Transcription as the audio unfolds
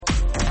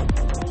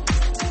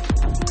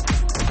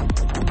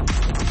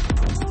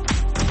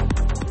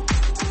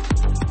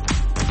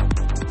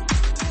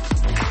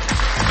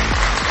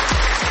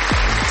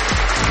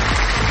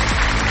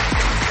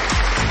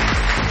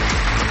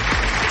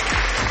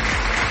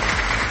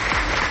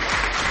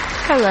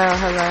Hello,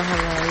 hello,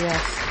 hello.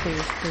 Yes,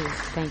 please, please.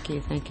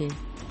 Thank you.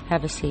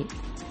 Have a seat.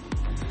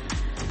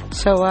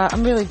 So,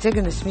 I'm really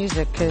digging this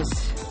music because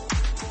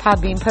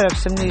Podbean put up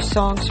some new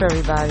songs for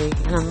everybody,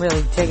 and I'm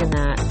really digging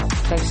that.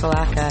 Thanks a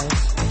lot,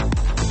 guys.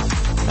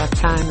 About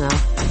time, though.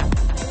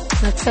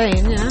 Not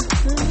saying,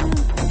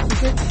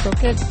 don't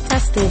get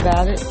testy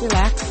about it.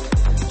 Relax.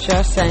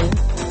 Just saying.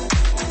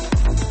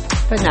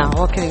 But no,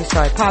 all kidding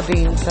aside,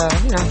 Podbean's,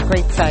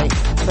 great site.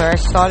 It's where I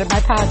started my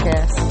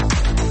podcast.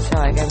 So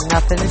I got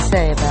nothing to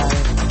say about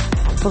it.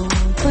 Boom,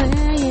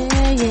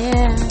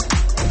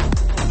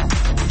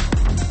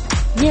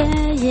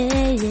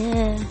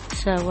 yeah.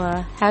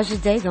 So, how's your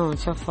day going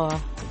so far?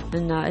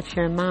 And if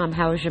you're a mom,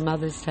 how was your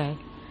Mother's Day?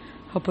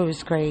 Hope it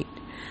was great.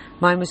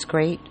 Mine was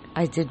great.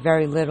 I did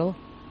very little.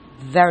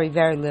 Very,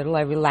 very little.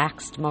 I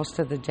relaxed most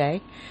of the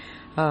day.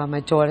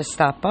 My daughter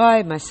stopped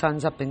by. My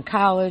son's up in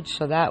college,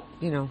 so that,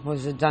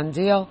 was a done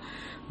deal.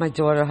 My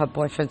daughter, her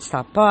boyfriend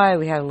stopped by.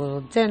 We had a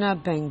little dinner.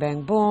 Bang,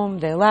 bang, boom.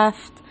 They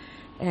left.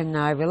 And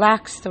I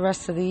relaxed the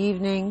rest of the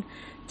evening.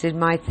 Did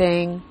my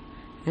thing.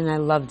 And I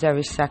loved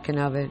every second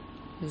of it.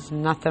 There's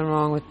nothing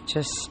wrong with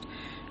just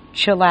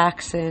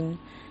chillaxing,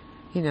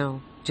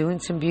 doing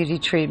some beauty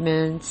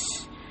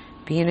treatments,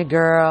 being a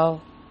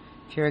girl.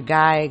 If you're a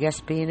guy, I guess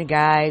being a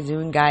guy,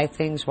 doing guy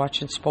things,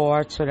 watching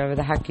sports, whatever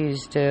the heck you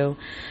used to.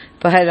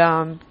 But,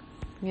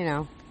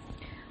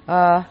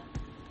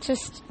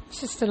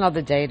 just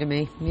another day to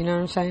me. You know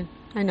what I'm saying?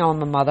 I know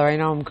I'm a mother. I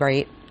know I'm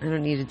great. I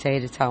don't need a day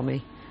to tell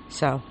me.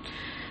 So,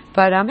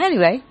 but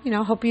anyway,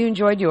 hope you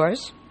enjoyed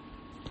yours.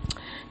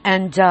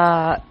 And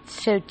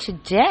so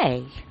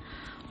today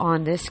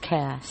on this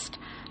cast,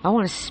 I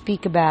want to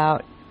speak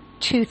about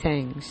two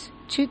things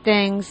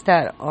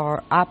that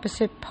are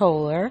opposite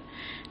polar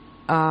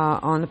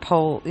on the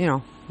pole.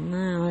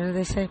 What do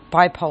they say?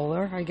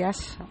 Bipolar, I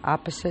guess.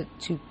 Opposite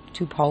to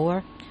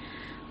polar.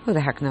 Who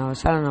the heck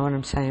knows? I don't know what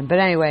I'm saying. But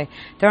anyway,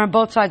 they're on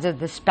both sides of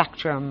the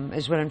spectrum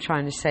is what I'm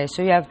trying to say.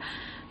 So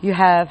you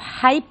have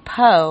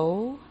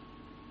hypo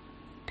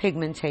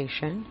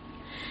pigmentation,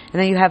 and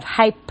then you have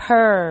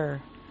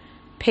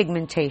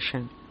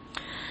hyperpigmentation.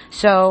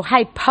 So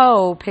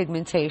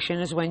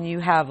hypopigmentation is when you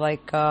have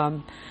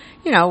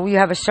you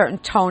have a certain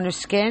tone of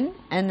skin,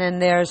 and then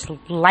there's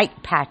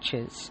light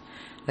patches,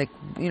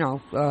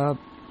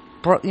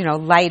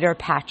 lighter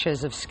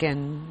patches of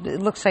skin.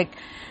 It looks like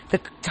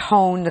the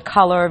tone, the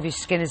color of your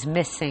skin is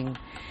missing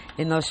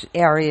in those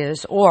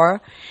areas. Or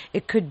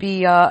it could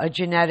be a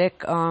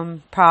genetic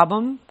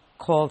problem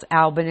called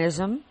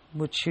albinism,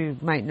 which you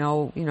might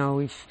know. I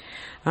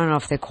don't know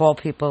if they call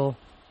people.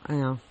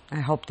 I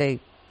hope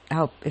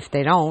if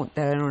they don't,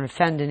 that I don't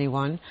offend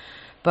anyone.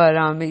 But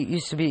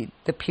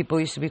the people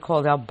used to be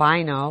called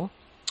albino.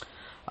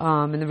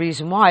 And the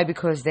reason why,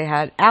 because they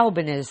had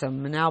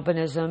albinism. And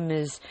albinism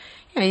is,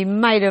 you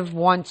might have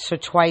once or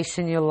twice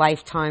in your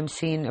lifetime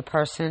seen a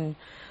person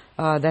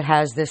that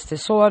has this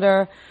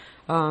disorder.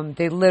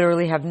 They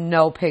literally have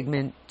no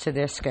pigment to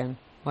their skin,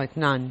 like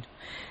none.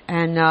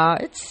 And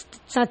it's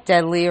not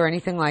deadly or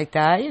anything like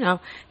that.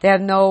 They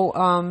have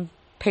no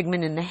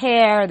pigment in the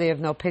hair. They have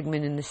no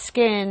pigment in the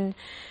skin.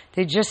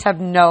 They just have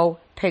no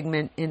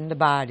pigment in the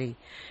body.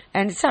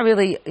 And it's not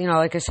really,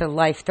 like I said,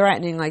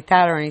 life-threatening like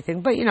that or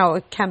anything. But,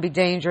 it can be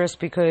dangerous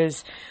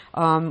because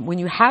when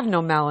you have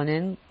no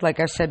melanin, like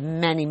I've said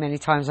many, many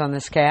times on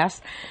this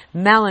cast,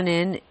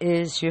 melanin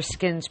is your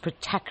skin's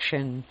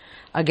protection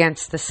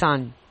against the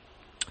sun.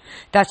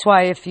 That's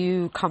why if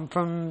you come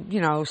from,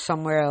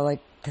 somewhere like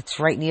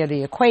that's right near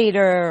the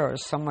equator or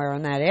somewhere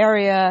in that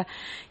area,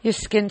 your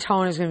skin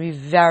tone is going to be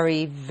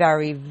very,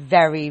 very,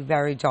 very,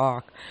 very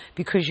dark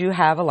because you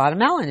have a lot of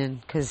melanin,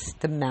 because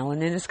the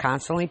melanin is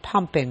constantly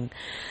pumping.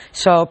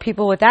 So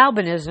people with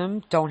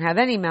albinism don't have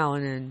any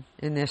melanin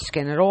in their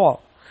skin at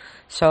all.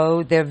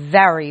 So they're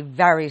very,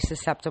 very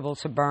susceptible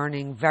to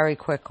burning very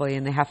quickly,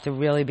 and they have to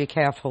really be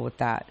careful with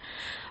that.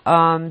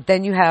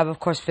 Then you have,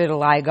 of course,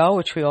 vitiligo,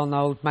 which we all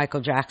know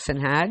Michael Jackson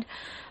had.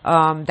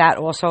 That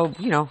also,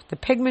 the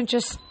pigment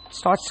just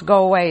starts to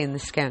go away in the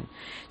skin.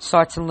 It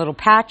starts in little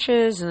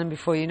patches, and then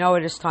before you know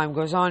it, as time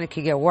goes on, it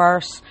could get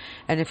worse.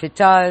 And if it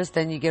does,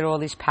 then you get all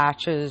these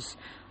patches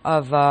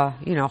of,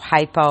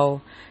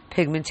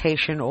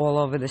 hypopigmentation all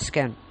over the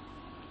skin.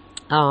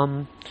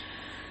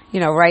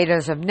 Right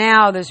as of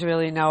now, there's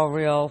really no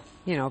real,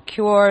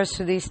 cures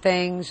for these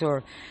things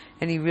or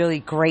any really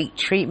great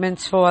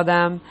treatments for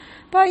them.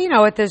 But,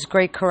 there's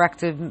great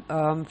corrective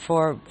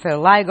for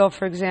vitiligo,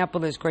 for example.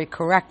 There's great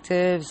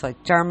correctives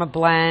like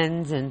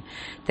dermablends and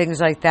things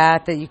like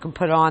that you can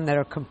put on that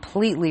are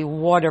completely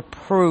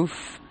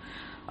waterproof,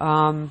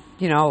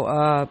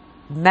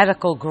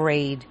 medical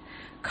grade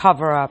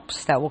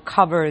cover-ups that will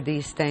cover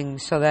these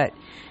things so that,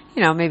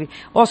 maybe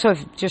also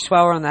just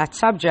while we're on that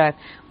subject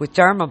with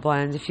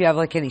dermablends, if you have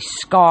like any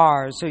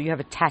scars or you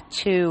have a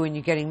tattoo and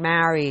you're getting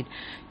married,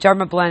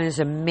 dermablend is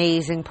an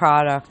amazing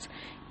product.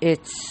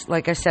 It's,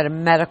 like I said, a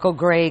medical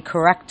grade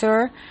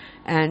corrector,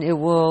 and it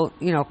will,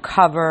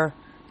 cover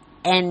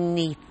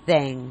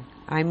anything.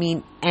 I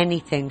mean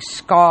anything,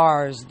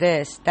 scars,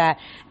 this, that,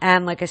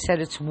 and like I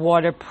said, it's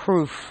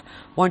waterproof.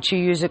 Once you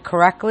use it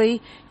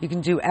correctly, you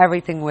can do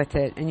everything with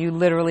it, and you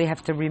literally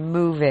have to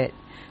remove it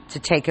to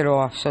take it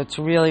off. So it's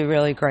really,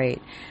 really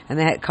great. And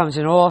then it comes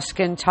in all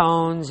skin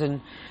tones,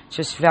 and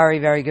just very,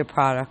 very good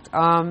product.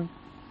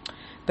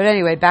 But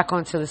anyway, back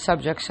onto the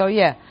subject. So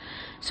yeah,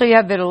 so you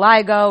have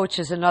vitiligo, which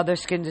is another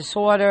skin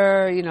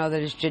disorder,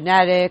 that is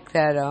genetic,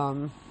 that,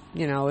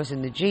 is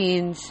in the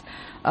genes.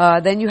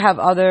 Then you have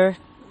other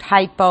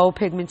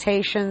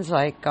hypopigmentations,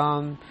 like,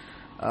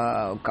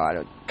 oh God,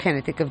 I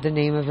can't think of the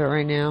name of it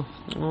right now.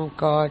 Oh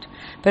God.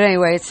 But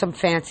anyway, it's some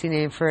fancy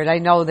name for it. I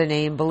know the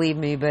name, believe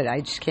me, but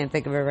I just can't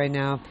think of it right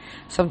now.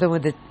 Something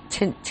with the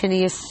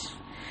tinnitus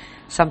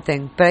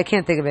something, but I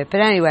can't think of it.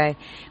 But anyway,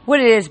 what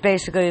it is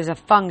basically is a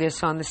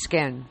fungus on the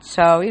skin.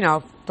 So,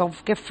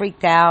 don't get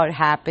freaked out. It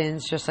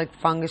happens just like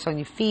fungus on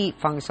your feet,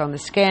 fungus on the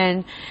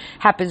skin.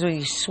 Happens when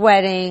you're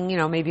sweating,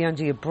 maybe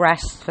under your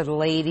breasts for the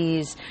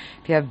ladies.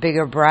 If you have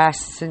bigger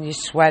breasts and you're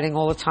sweating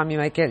all the time, you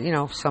might get,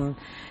 some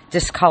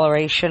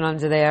discoloration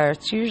under there.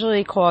 It's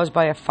usually caused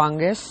by a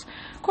fungus.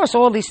 Of course,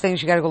 all these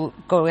things you got to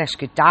go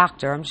ask your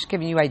doctor. I'm just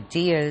giving you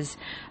ideas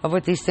of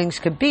what these things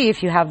could be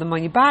if you have them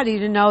on your body,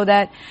 to know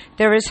that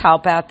there is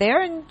help out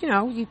there, and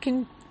you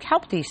can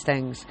help these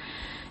things.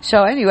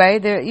 So anyway,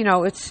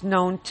 it's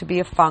known to be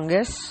a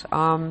fungus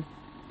on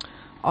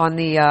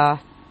the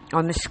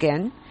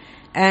skin,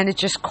 and it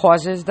just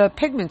causes the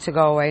pigment to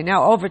go away.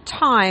 Now, over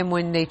time,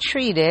 when they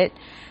treat it,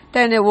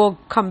 then it will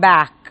come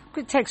back.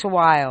 It takes a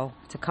while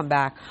to come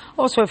back.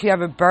 Also, if you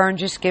ever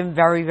burned your skin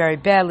very, very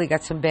badly,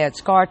 got some bad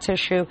scar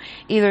tissue,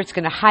 either it's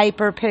going to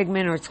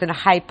hyperpigment or it's going to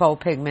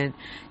hypopigment,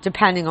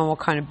 depending on what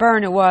kind of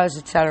burn it was,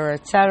 etc.,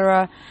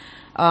 etc.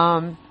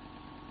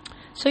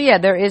 So yeah,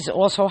 there is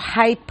also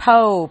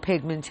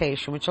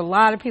hypopigmentation, which a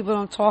lot of people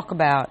don't talk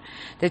about.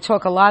 They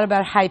talk a lot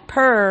about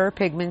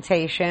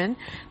hyperpigmentation,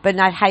 but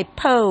not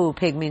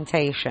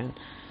hypopigmentation.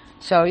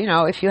 So,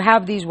 if you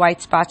have these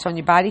white spots on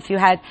your body, if you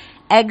had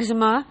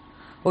eczema,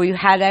 or you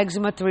had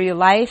eczema through your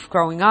life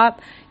growing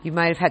up, you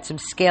might have had some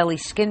scaly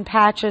skin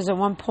patches at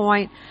one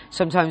point.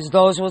 Sometimes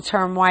those will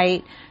turn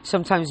white.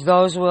 Sometimes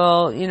those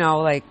will,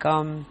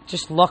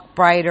 just look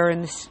brighter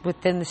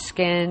within the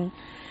skin.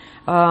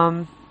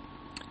 There's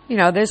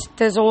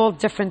all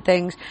different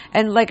things.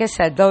 And like I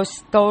said,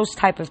 those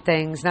type of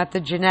things, not the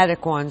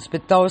genetic ones,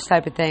 but those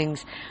type of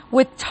things,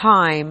 with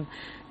time,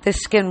 the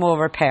skin will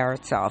repair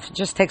itself. It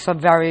just takes a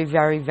very,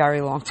 very,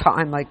 very long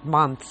time, like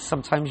months,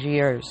 sometimes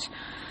years.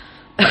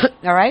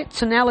 All right,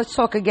 so now let's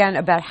talk again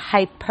about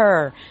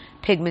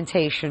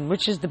hyperpigmentation,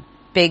 which is the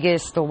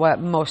biggest or what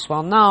most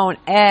well known.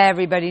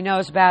 Everybody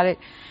knows about it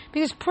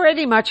because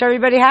pretty much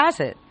everybody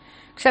has it,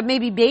 except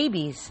maybe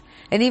babies,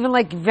 and even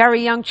like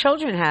very young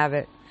children have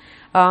it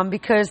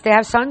because they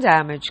have sun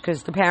damage,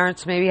 because the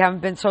parents maybe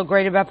haven't been so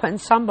great about putting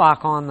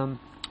sunblock on them,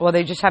 or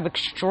they just have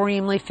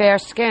extremely fair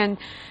skin,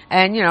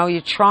 and you're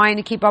trying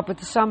to keep up with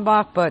the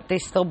sunblock, but they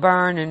still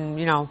burn, and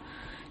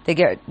they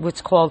get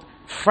what's called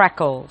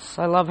freckles.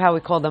 I love how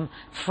we call them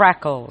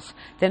freckles.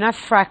 They're not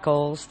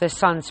freckles, they're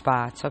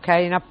sunspots,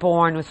 okay? You're not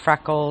born with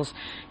freckles.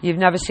 You've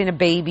never seen a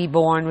baby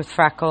born with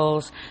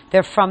freckles.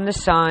 They're from the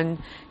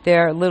sun.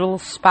 They're little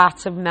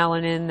spots of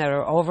melanin that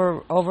are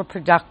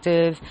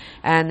overproductive,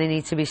 and they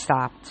need to be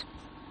stopped.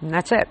 And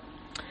that's it.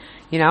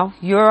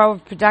 You're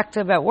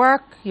overproductive at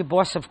work. Your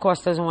boss, of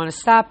course, doesn't want to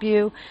stop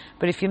you.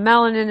 But if your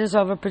melanin is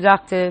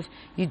overproductive,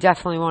 you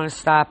definitely want to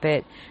stop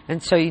it.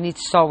 And so you need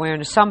to start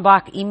wearing a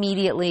sunblock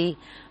immediately.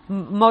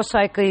 Most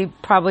likely,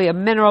 probably a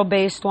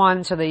mineral-based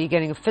one, so that you're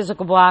getting a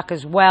physical block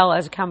as well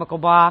as a chemical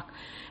block.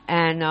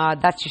 And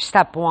that's your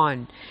step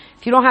one.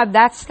 If you don't have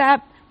that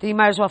step, then you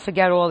might as well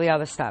forget all the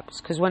other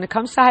steps. Because when it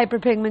comes to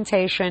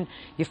hyperpigmentation,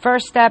 your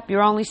first step,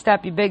 your only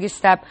step, your biggest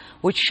step,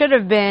 which should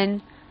have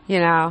been,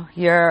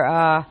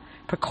 your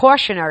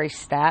precautionary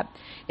step,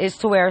 is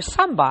to wear a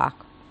sunblock.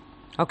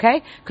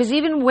 Okay? Because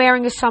even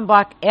wearing a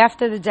sunblock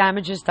after the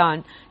damage is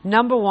done,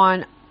 number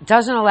one,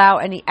 doesn't allow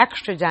any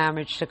extra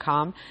damage to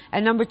come.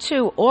 And number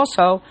two,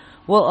 also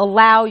will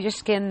allow your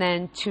skin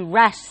then to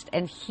rest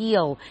and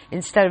heal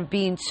instead of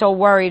being so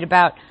worried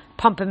about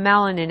pumping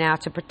melanin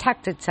out to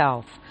protect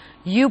itself.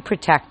 You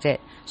protect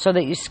it so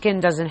that your skin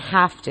doesn't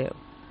have to.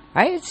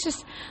 Right? It's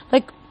just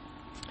like,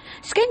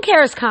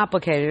 skincare is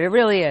complicated. It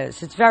really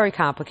is. It's very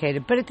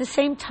complicated. But at the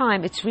same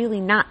time, it's really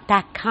not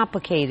that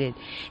complicated.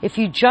 If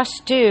you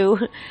just do,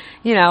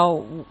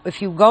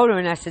 if you go to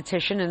an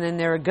esthetician and then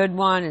they're a good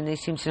one and they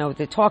seem to know what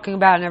they're talking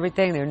about and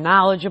everything, they're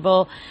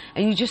knowledgeable,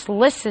 and you just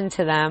listen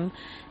to them,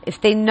 if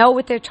they know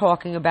what they're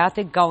talking about,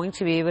 they're going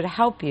to be able to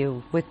help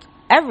you with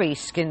every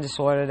skin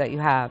disorder that you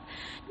have.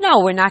 No,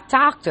 we're not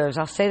doctors.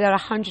 I'll say that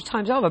 100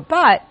 times over.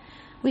 But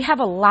we have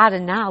a lot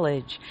of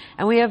knowledge.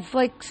 And we have,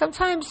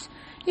 sometimes,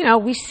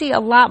 we see a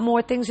lot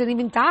more things than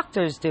even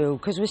doctors do,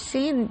 because we're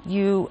seeing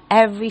you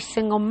every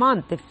single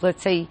month. If,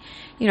 let's say,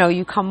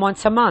 you come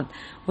once a month,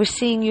 we're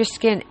seeing your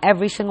skin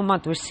every single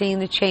month. We're seeing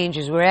the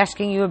changes. We're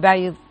asking you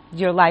about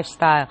your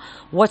lifestyle.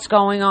 What's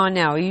going on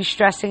now? Are you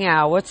stressing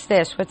out? What's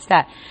this? What's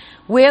that?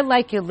 we're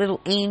like your little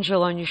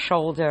angel on your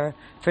shoulder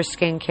for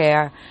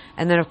skincare.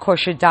 And then, of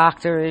course, your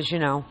doctor is,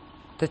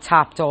 the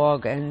top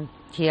dog, and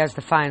he has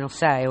the final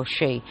say, or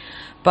she.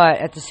 But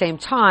at the same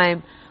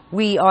time,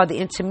 we are the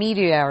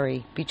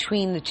intermediary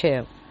between the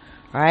two,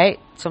 right?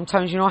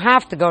 Sometimes you don't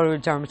have to go to a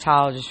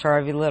dermatologist for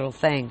every little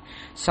thing.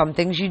 Some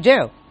things you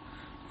do.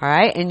 All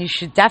right, and you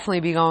should definitely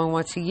be going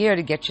once a year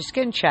to get your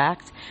skin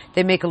checked.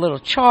 They make a little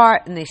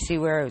chart, and they see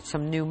where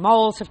some new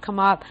moles have come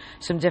up,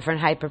 some different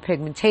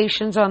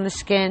hyperpigmentations on the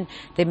skin.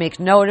 They make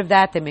note of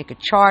that. They make a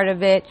chart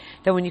of it.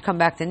 Then when you come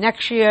back the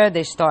next year,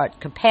 they start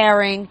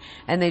comparing,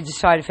 and they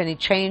decide if any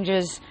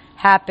changes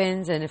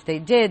happens, and if they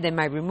did, they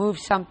might remove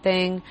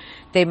something.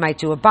 They might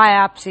do a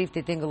biopsy if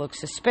they think it looks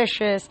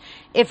suspicious.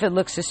 If it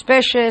looks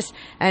suspicious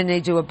and they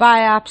do a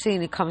biopsy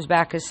and it comes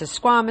back as a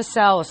squamous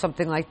cell or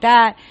something like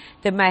that,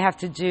 they might have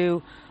to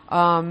do, they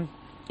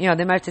might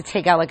have to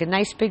take out like a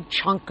nice big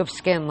chunk of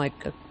skin,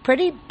 like a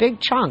pretty big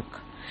chunk,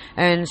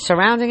 and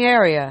surrounding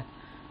area,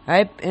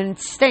 right? And it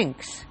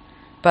stinks.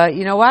 But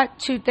you know what?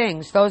 Two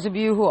things. Those of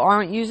you who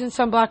aren't using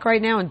sunblock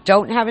right now and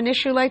don't have an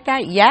issue like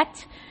that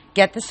yet,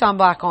 get the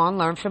sunblock on,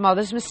 learn from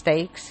others'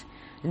 mistakes,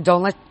 and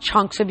don't let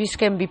chunks of your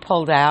skin be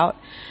pulled out.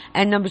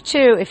 And number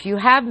two, if you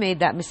have made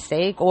that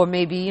mistake, or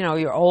maybe,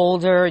 you're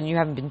older and you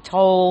haven't been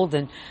told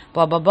and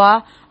blah, blah,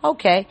 blah,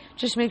 okay,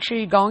 just make sure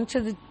you're going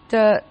to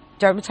the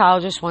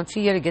dermatologist once a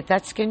year to get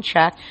that skin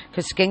checked,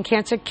 because skin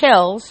cancer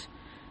kills,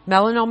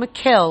 melanoma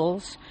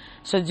kills,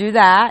 so do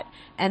that.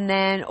 And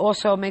then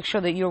also make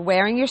sure that you're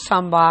wearing your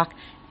sunblock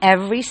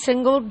every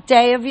single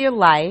day of your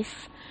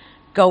life,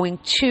 going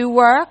to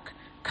work,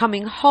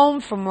 coming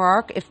home from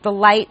work, if the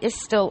light is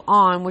still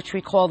on, which we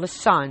call the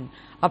sun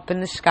up in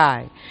the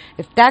sky.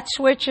 If that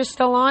switch is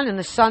still on and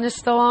the sun is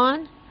still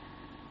on,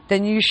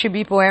 then you should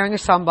be wearing a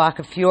sunblock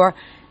if you're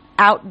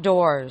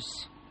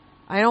outdoors.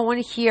 I don't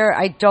want to hear,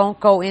 I don't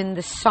go in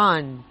the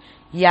sun.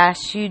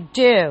 Yes, you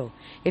do.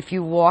 If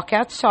you walk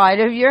outside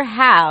of your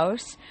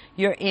house,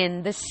 you're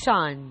in the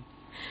sun.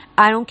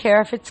 I don't care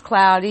if it's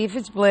cloudy, if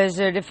it's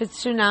blizzard, if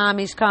it's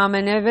tsunamis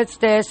coming, if it's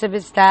this, if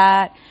it's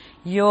that.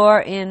 You're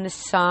in the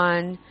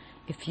sun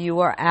if you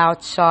are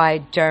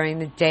outside during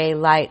the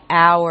daylight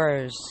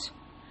hours.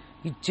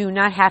 You do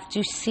not have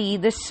to see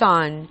the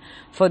sun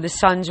for the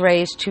sun's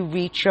rays to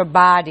reach your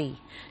body.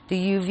 The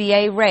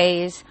UVA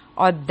rays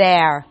are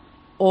there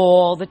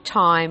all the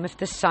time if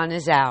the sun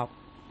is out.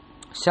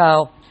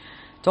 So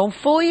don't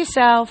fool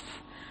yourself.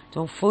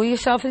 Don't fool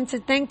yourself into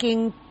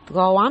thinking,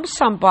 oh, I'm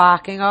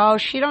sunblocking. Oh,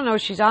 she don't know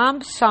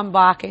I'm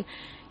sunblocking.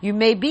 You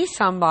may be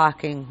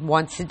sunblocking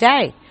once a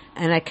day.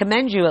 And I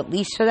commend you at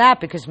least for that,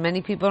 because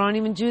many people don't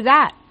even do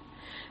that.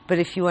 But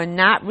if you are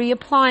not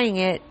reapplying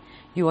it,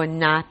 you are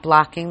not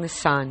blocking the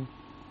sun.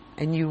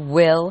 And you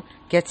will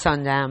get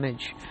sun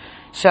damage.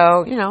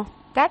 So,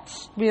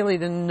 that's really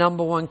the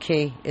number one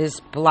key, is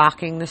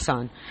blocking the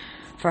sun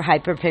for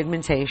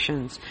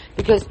hyperpigmentations.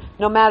 Because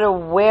no matter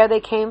where they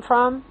came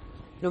from,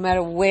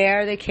 whether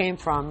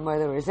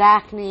it was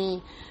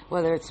acne,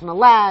 whether it's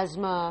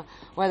melasma,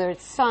 whether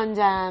it's sun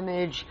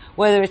damage,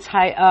 whether it's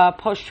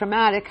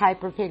post-traumatic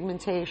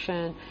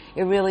hyperpigmentation,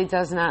 it really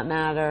does not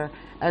matter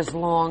as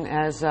long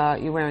as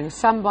you're wearing a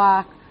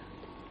sunblock.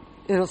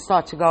 It'll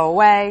start to go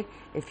away.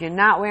 If you're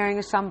not wearing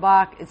a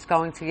sunblock, it's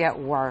going to get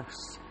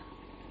worse.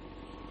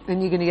 And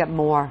you're going to get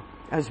more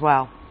as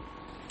well.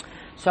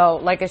 So,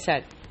 like I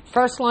said,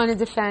 first line of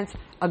defense,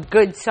 a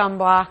good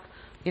sunblock.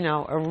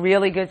 A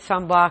really good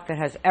sunblock that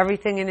has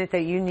everything in it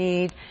that you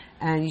need,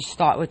 and you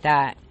start with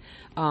that.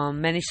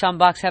 Many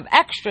sunblocks have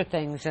extra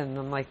things in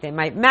them, like they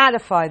might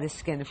mattify the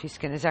skin if your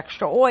skin is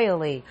extra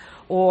oily,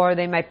 or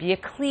they might be a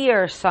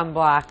clear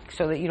sunblock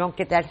so that you don't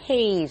get that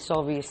haze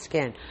over your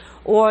skin,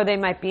 or they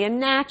might be a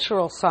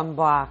natural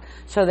sunblock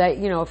so that,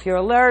 if you're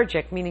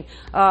allergic, meaning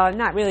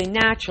not really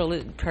natural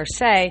per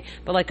se,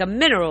 but like a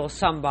mineral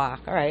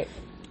sunblock, all right,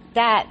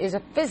 that is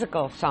a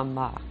physical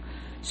sunblock.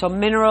 So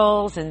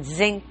minerals and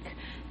zinc,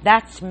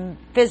 that's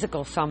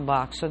physical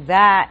sunblock. So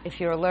that,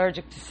 if you're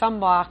allergic to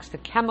sunblocks, the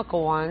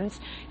chemical ones,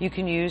 you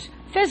can use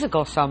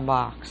physical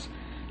sunblocks,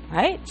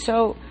 right?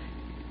 So,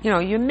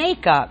 your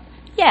makeup.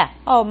 Yeah.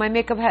 Oh, my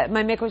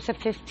makeup's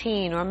at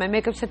 15, or my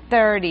makeup's at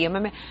 30.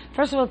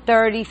 First of all,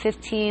 30,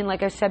 15,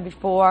 like I said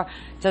before,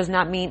 does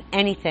not mean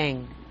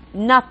anything.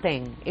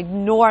 Nothing.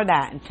 Ignore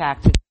that. In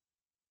fact,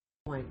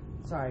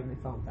 sorry, my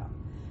phone fell.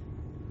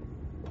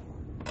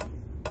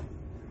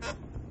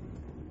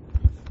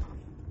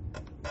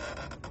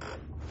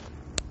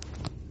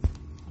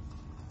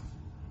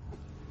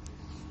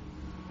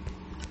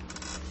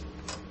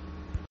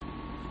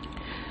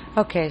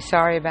 Okay,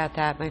 sorry about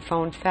that. My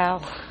phone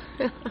fell.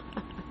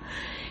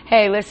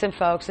 Hey, listen,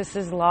 folks, this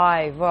is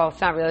live. Well, it's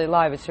not really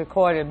live. It's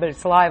recorded, but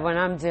it's live when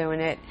I'm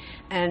doing it.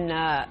 And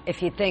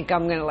if you think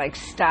I'm going to,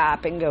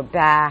 stop and go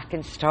back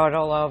and start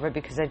all over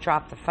because I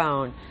dropped the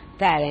phone,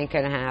 that ain't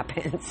going to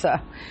happen. So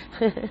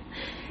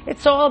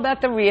it's all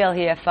about the real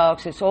here,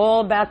 folks. It's all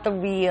about the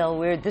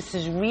real. This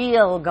is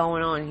real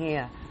going on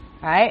here,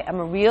 right? I'm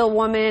a real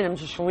woman. I'm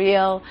just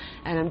real.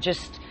 And I'm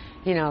just,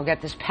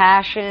 got this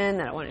passion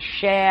that I want to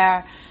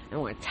share. I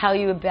want to tell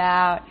you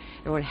about.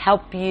 I want to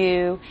help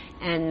you.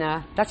 And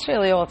that's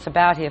really all it's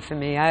about here for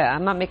me.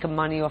 I'm not making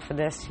money off of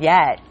this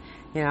yet.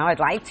 You know, I'd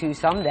like to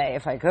someday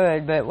if I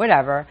could, but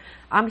whatever.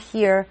 I'm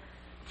here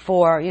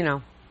for, you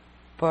know,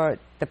 for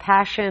the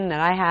passion that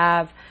I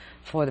have,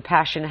 for the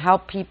passion to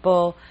help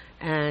people,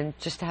 and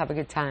just to have a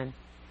good time.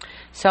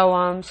 So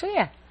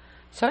yeah.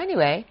 So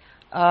anyway,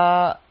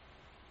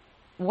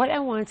 what I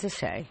wanted to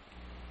say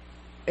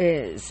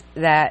is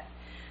that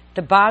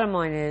the bottom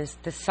line is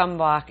the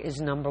sunblock is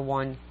number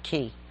one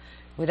key.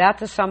 Without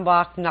the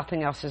sunblock,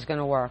 nothing else is going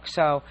to work.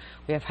 So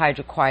we have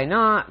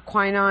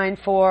hydroquinone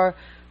for,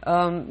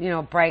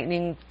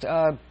 brightening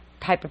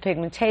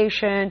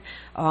hyperpigmentation.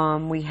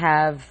 We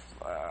have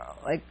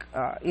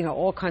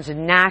all kinds of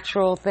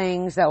natural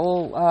things that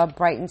will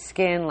brighten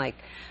skin, like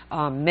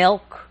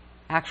milk,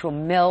 actual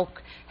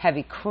milk,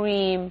 heavy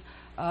cream,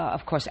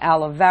 of course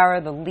aloe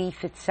vera, the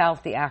leaf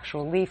itself, the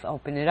actual leaf,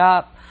 open it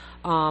up.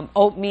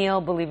 Oatmeal,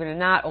 believe it or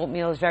not,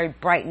 oatmeal is very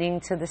brightening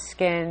to the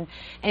skin.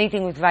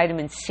 Anything with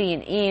vitamin C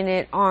and E in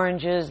it,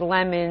 oranges,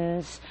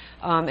 lemons,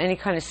 any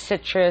kind of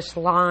citrus,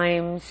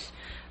 limes,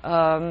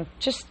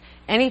 just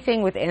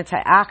anything with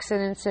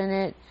antioxidants in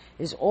it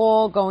is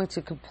all going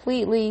to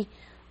completely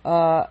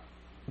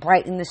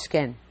brighten the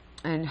skin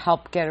and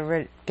help get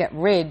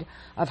rid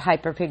of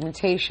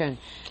hyperpigmentation.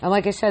 And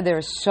like I said, there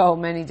are so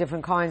many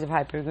different kinds of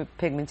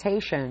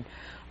hyperpigmentation.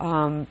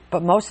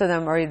 But most of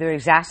them are either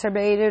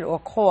exacerbated or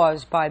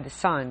caused by the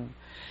sun.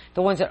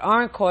 The ones that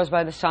aren't caused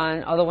by the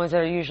sun are the ones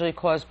that are usually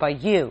caused by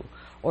you,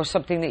 or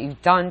something that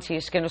you've done to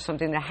your skin, or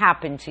something that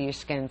happened to your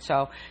skin.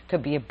 So it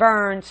could be a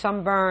burn,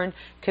 sunburn,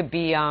 could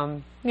be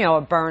a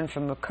burn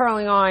from a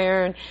curling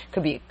iron,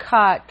 could be a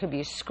cut, could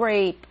be a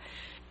scrape,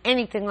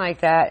 anything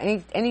like that.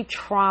 Any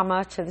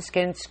trauma to the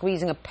skin,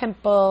 squeezing a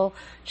pimple,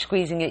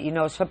 squeezing at your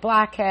nose for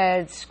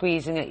blackheads,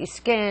 squeezing at your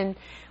skin,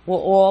 will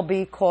all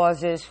be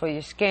causes for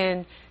your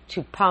skin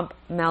to pump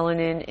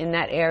melanin in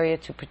that area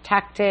to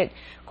protect it,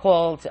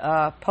 called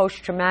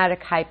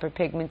post-traumatic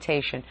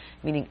hyperpigmentation,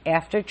 meaning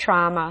after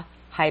trauma,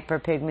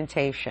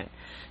 hyperpigmentation.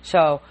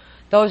 So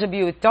those of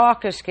you with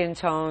darker skin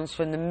tones,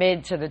 from the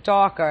mid to the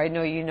darker, I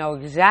know you know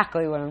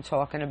exactly what I'm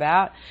talking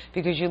about,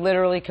 because you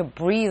literally could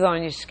breathe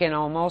on your skin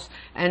almost,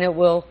 and it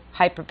will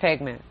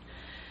hyperpigment.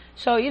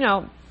 So,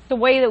 the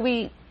way that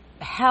we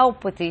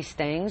help with these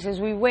things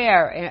is we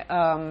wear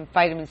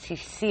vitamin C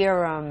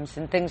serums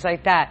and things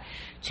like that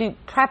to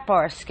prep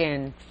our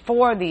skin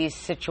for these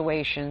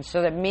situations,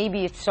 so that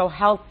maybe it's so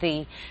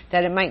healthy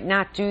that it might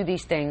not do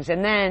these things.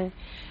 And then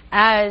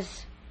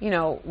as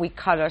we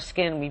cut our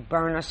skin, we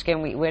burn our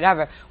skin,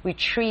 we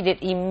treat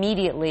it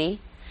immediately.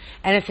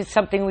 And if it's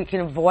something we can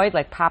avoid,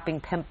 like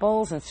popping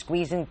pimples and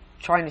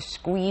trying to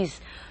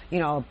squeeze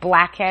a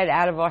blackhead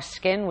out of our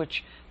skin,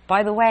 which,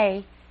 by the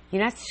way,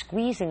 you're not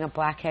squeezing a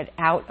blackhead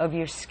out of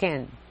your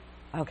skin,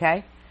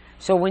 okay?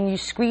 So when you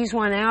squeeze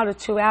one out or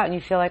two out and you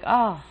feel like,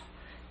 oh,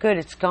 good,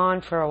 it's gone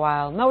for a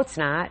while. No, it's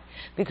not,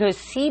 because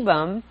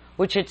sebum,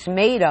 which it's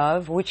made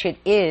of, which it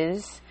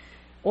is,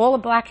 all a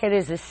blackhead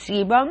is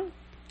sebum,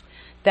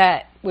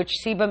 which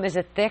sebum is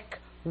a thick,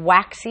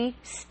 waxy,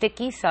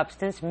 sticky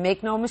substance.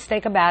 Make no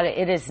mistake about it,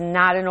 it is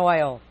not an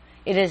oil.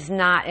 It is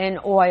not an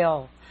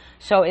oil.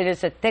 So it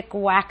is a thick,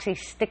 waxy,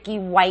 sticky,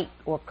 white,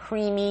 or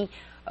creamy,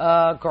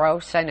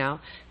 gross, I know,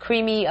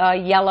 creamy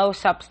yellow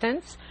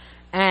substance,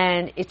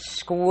 and it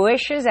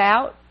squishes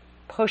out,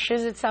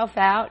 pushes itself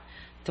out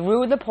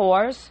through the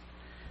pores.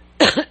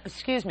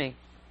 Excuse me.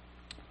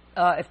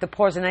 If the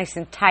pores are nice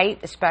and tight,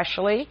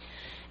 especially,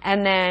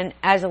 and then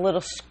as a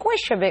little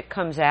squish of it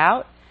comes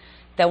out,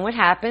 then what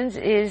happens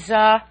is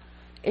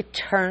it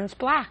turns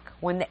black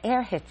when the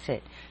air hits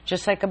it,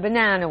 just like a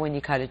banana when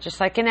you cut it, just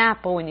like an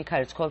apple when you cut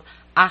it. It's called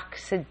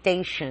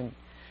oxidation.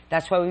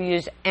 That's why we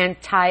use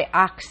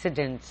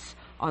antioxidants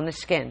on the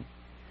skin,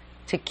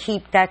 to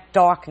keep that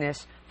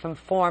darkness from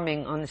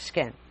forming on the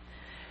skin.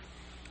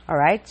 All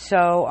right,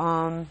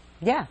 so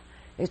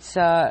it's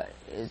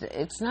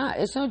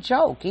no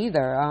joke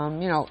either.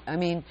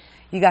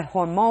 You got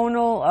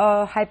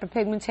hormonal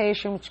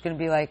hyperpigmentation, which is going to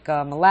be like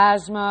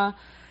melasma.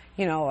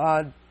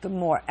 The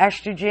more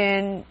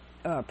estrogen,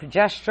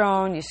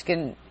 progesterone, your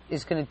skin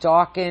is going to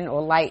darken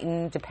or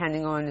lighten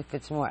depending on if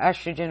it's more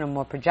estrogen or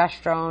more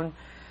progesterone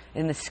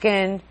in the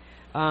skin.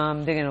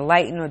 They're going to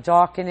lighten or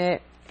darken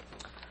it.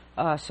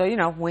 So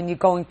when you're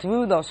going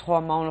through those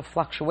hormonal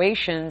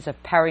fluctuations of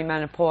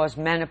perimenopause,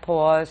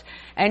 menopause,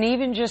 and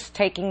even just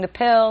taking the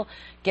pill,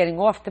 getting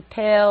off the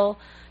pill,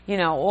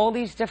 all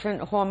these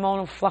different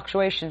hormonal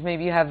fluctuations.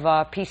 Maybe you have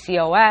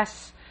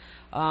PCOS.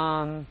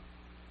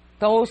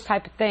 Those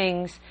type of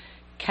things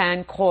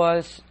can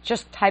cause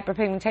just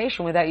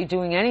hyperpigmentation without you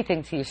doing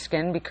anything to your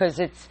skin, because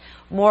it's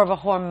more of a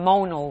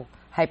hormonal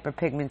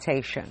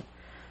hyperpigmentation.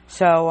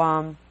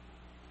 So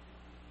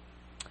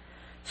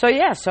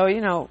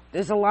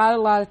there's a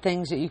lot of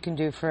things that you can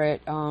do for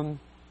it.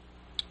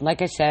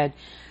 Like I said,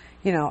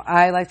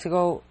 I like to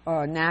go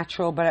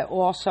natural, but I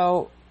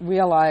also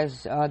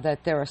realize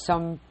that there are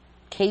some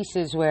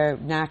cases where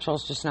natural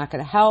is just not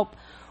going to help,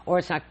 or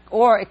it's not,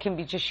 or it can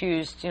be just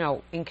used,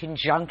 in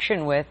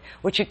conjunction with,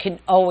 which it can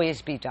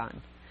always be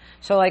done.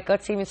 So like,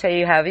 let's even say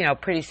you have,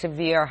 pretty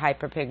severe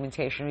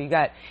hyperpigmentation, or you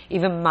got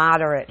even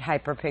moderate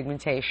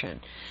hyperpigmentation.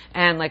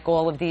 And like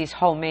all of these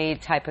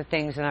homemade type of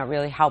things are not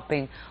really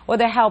helping, or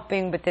they're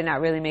helping, but they're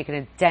not really making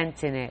a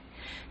dent in it.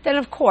 Then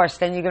of course,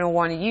 then you're going to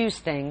want to use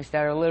things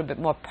that are a little bit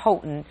more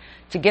potent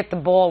to get the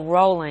ball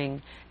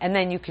rolling, and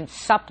then you can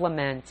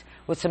supplement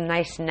with some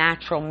nice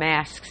natural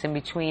masks in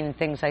between and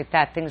things like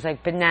that. Things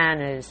like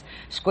bananas,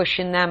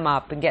 squishing them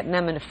up and getting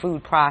them in a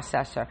food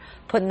processor,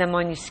 putting them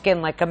on your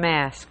skin like a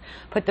mask,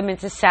 put them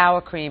into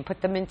sour cream,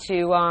 put them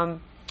into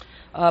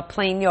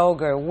plain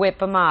yogurt, whip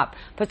them up,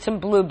 put some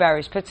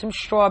blueberries, put some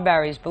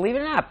strawberries. Believe it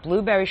or not,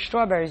 blueberry,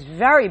 strawberries,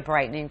 very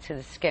brightening to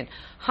the skin.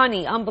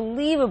 Honey,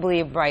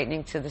 unbelievably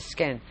brightening to the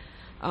skin.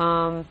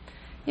 Aloe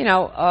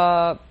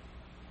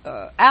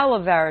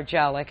vera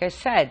gel, like I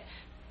said,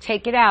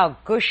 take it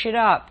out, gush it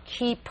up,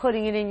 keep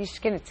putting it in your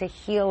skin. It's a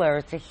healer.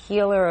 It's a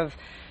healer of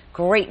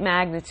great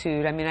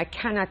magnitude. I mean, I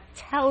cannot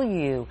tell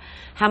you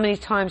how many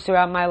times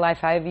throughout my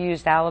life I've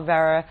used aloe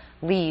vera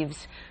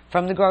leaves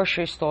from the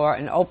grocery store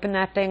and opened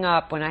that thing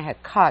up when I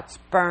had cuts,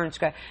 burns.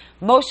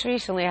 Most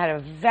recently, I had a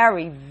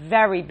very,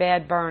 very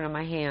bad burn on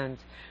my hand.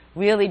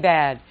 Really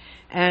bad.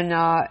 And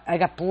I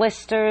got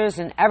blisters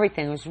and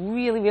everything. It was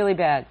really, really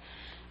bad.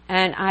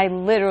 And I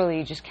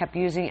literally just kept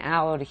using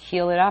aloe to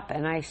heal it up.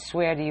 And I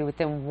swear to you,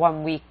 within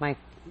 1 week, my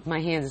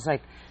hand is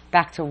like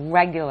back to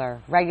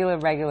regular.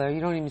 You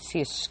don't even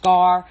see a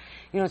scar.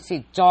 You don't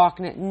see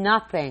darkness,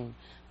 nothing.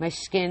 My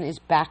skin is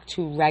back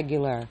to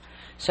regular.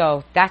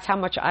 So that's how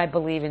much I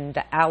believe in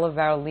the aloe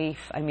vera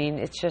leaf. I mean,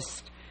 it's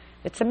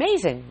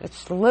amazing.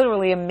 It's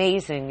literally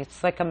amazing.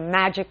 It's like a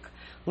magic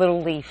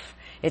little leaf.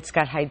 It's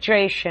got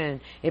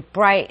hydration. It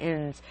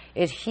brightens.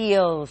 It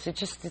heals.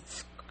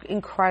 It's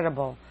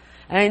incredible.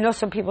 And I know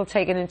some people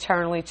take it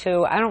internally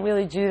too. I don't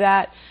really do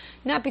that.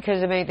 Not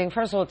because of anything.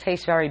 First of all, it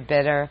tastes very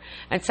bitter.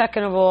 And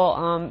second of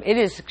all, it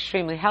is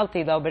extremely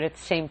healthy though, but at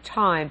the same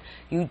time,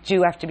 you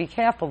do have to be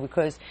careful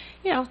because,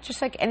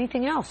 just like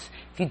anything else,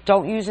 if you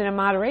don't use it in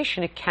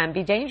moderation, it can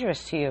be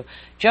dangerous to you.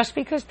 Just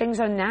because things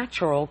are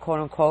natural, quote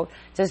unquote,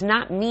 does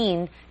not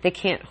mean they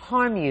can't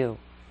harm you.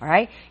 All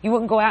right? You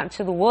wouldn't go out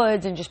into the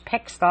woods and just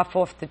pick stuff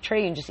off the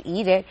tree and just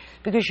eat it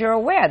because you're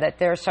aware that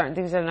there are certain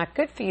things that are not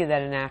good for you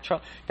that are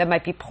natural, that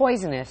might be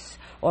poisonous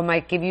or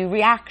might give you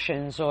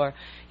reactions or,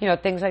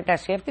 things like that.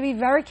 So you have to be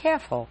very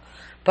careful.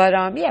 But,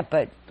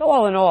 but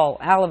all in all,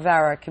 aloe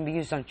vera can be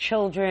used on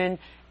children,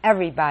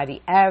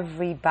 everybody.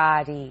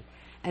 And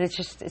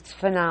it's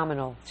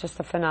phenomenal. It's just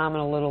a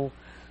phenomenal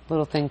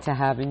little thing to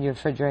have in your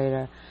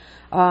refrigerator.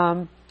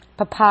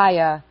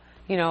 Papaya,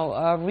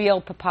 real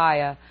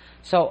papaya.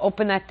 So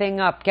open that thing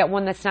up. Get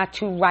one that's not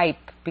too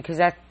ripe because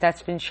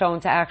that's been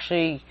shown to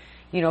actually,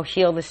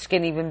 heal the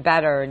skin even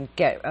better and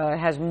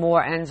has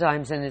more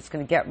enzymes in it. It's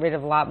going to get rid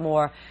of a lot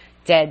more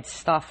dead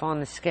stuff on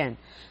the skin.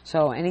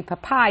 So any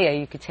papaya,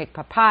 you could take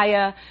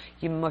papaya,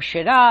 you mush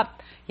it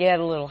up, you add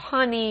a little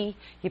honey,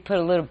 you put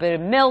a little bit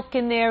of milk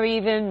in there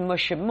even,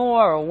 mush it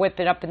more or whip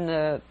it up in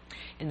the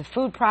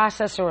food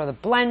processor or the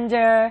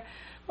blender.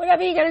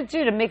 Whatever you got to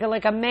do to make it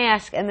like a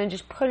mask and then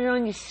just put it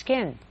on your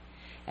skin.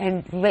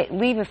 And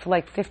leave it for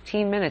like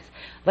 15 minutes.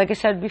 Like I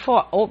said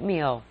before,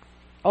 oatmeal.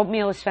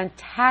 Oatmeal is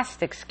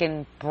fantastic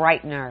skin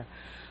brightener.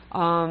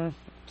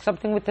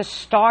 Something with the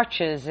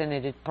starches in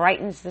it. It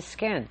brightens the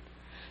skin.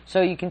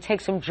 So you can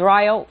take some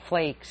dry oat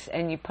flakes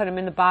and you put them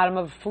in the bottom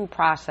of a food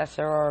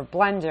processor or a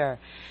blender.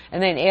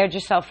 And then add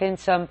yourself in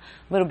some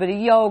little bit of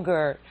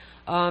yogurt.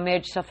 Add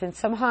yourself in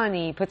some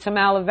honey. Put some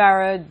aloe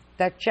vera,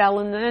 that gel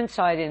in the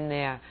inside in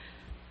there.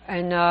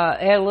 And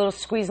add a little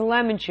squeeze of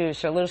lemon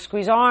juice or a little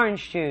squeeze of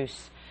orange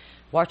juice.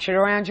 Watch it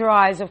around your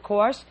eyes, of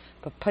course,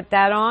 but put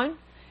that on.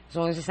 As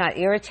long as it's not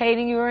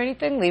irritating you or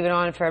anything, leave it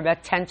on for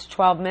about 10 to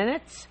 12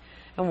 minutes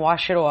and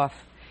wash it off.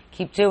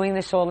 Keep doing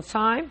this all the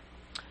time,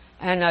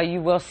 and you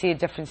will see a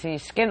difference in your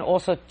skin.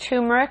 Also,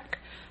 turmeric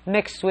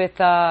mixed with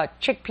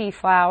chickpea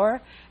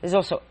flour is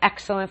also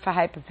excellent for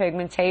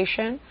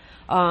hyperpigmentation.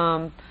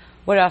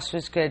 What else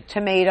was good?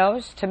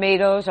 Tomatoes.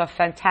 Tomatoes are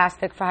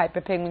fantastic for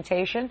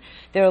hyperpigmentation.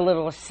 They're a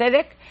little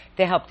acidic.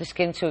 They help the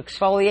skin to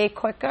exfoliate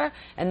quicker,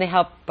 and they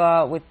help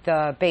with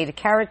beta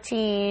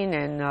carotene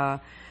and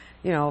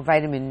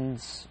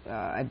vitamins.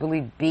 I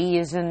believe B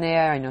is in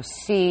there. I know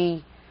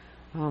C,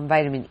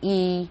 vitamin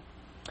E.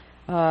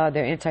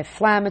 They're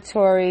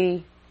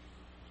anti-inflammatory.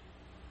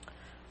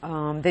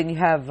 Then you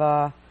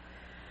have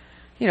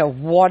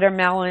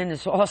watermelon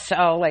is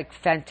also like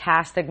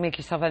fantastic. Make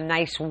yourself a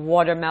nice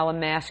watermelon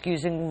mask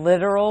using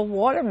literal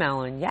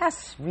watermelon.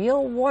 Yes,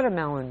 real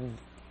watermelon.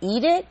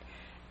 Eat it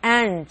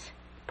and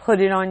put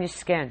it on your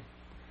skin.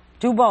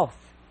 Do both.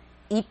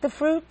 Eat the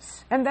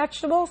fruits and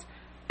vegetables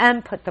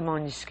and put them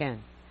on your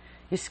skin.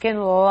 Your skin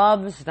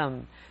loves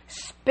them.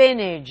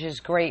 Spinach is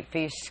great for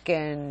your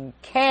skin.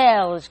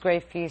 Kale is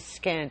great for your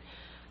skin.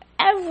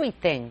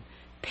 Everything.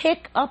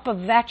 Pick up a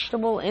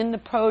vegetable in the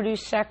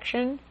produce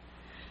section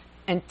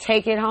and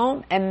take it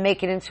home and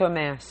make it into a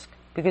mask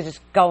because it's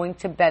going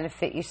to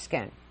benefit your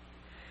skin.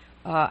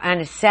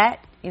 anisette.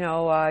 You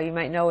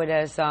might know it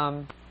as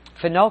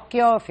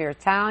finocchio if you're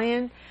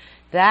Italian.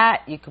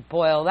 That, you could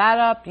boil that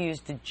up,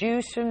 use the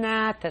juice from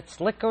that. That's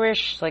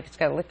licorice, like it's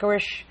got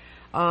licorice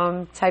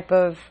type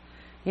of,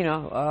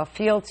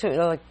 feel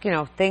to it,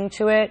 thing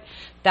to it.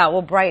 That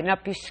will brighten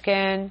up your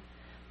skin.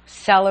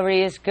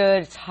 Celery is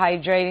good. It's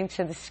hydrating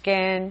to the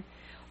skin.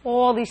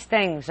 All these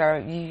things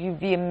you'd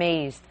be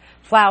amazed.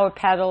 Flower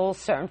petals,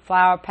 certain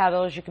flower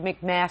petals you can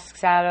make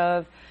masks out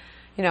of.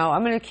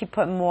 I'm going to keep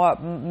putting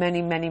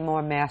many, many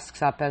more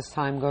masks up as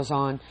time goes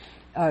on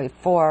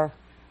for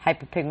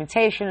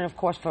hyperpigmentation, and of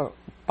course for a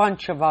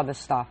bunch of other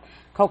stuff.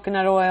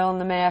 Coconut oil in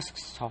the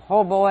masks,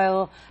 jojoba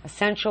oil,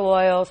 essential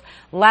oils,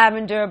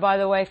 lavender, by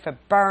the way, for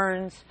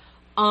burns.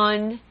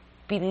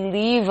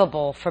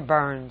 Unbelievable for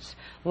burns.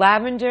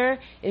 Lavender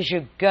is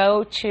your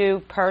go-to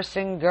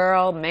person,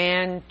 girl,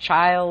 man,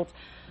 child,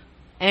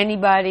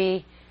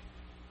 anybody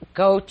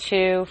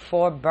go-to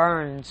for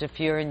burns. If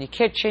you're in your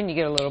kitchen, you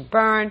get a little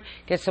burn,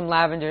 get some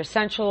lavender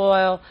essential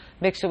oil,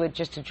 mix it with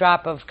just a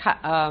drop of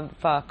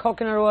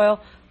coconut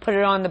oil, put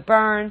it on the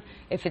burn.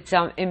 If it's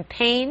in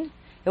pain,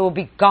 it will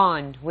be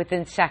gone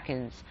within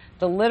seconds.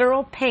 The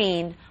literal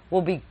pain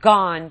will be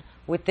gone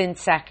within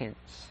seconds.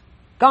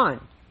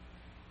 Gone.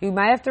 You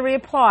might have to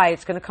reapply.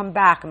 It's going to come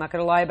back. I'm not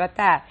going to lie about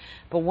that.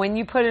 But when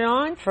you put it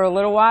on for a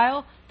little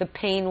while, the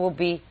pain will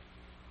be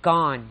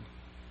gone.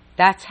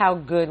 That's how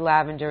good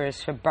lavender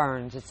is for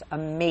burns. It's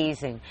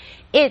amazing.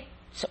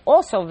 It's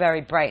also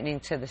very brightening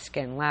to the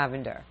skin,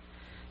 lavender.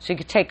 So you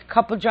could take a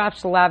couple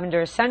drops of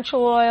lavender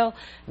essential oil,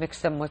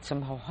 mix them with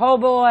some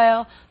jojoba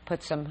oil,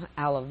 put some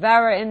aloe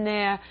vera in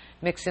there,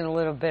 mix in a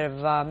little bit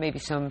of maybe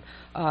some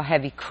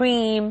heavy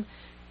cream,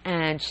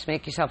 and just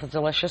make yourself a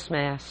delicious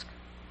mask.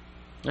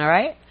 All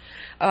right?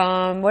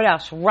 What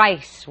else?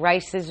 Rice.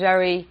 Rice is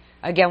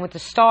again with the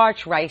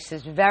starch, rice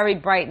is very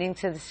brightening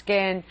to the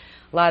skin.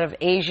 A lot of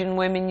Asian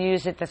women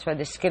use it. That's why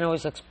the skin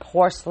always looks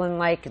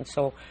porcelain-like, and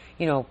so,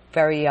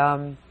 very,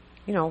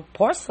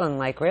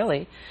 porcelain-like,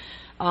 really.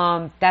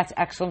 That's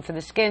excellent for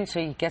the skin.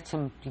 So you get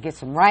some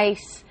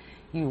rice.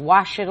 You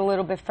wash it a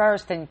little bit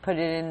first, then you put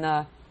it in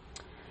the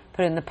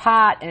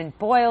pot and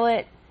boil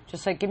it,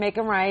 just like you're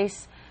making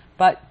rice.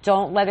 But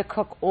don't let it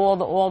cook all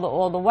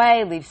the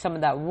way. Leave some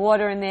of that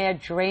water in there.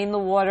 Drain the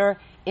water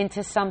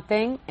into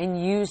something and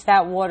use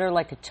that water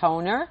like a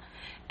toner.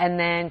 And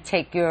then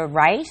take your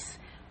rice,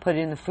 put it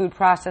in the food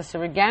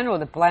processor again or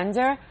the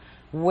blender,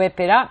 whip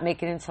it up,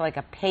 make it into like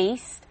a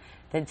paste.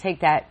 Then take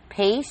that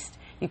paste.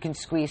 You can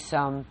squeeze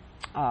some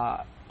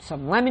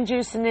lemon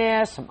juice in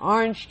there, some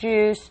orange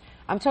juice.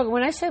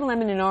 When I say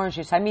lemon and orange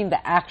juice, I mean the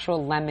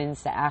actual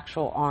lemons, the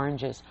actual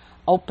oranges.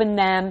 Open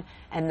them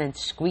and then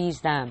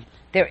squeeze them.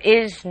 There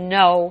is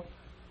no,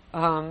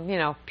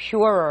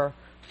 purer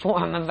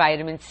form of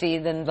vitamin C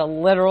than the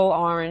literal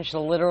orange, the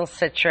literal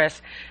citrus,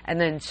 and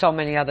then so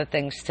many other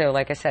things too.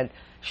 Like I said,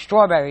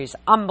 strawberries,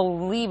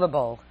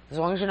 unbelievable. As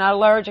long as you're not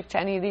allergic to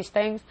any of these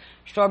things,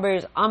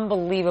 strawberries,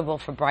 unbelievable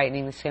for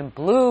brightening the skin.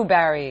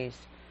 Blueberries,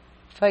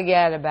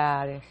 forget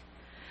about it.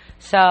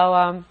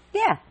 So,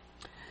 yeah.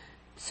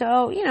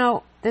 So,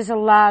 there's a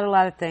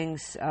lot of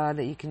things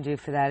that you can do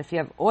for that. If you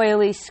have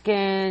oily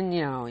skin,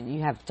 and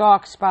you have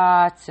dark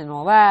spots and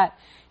all that,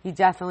 you're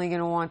definitely going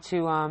to want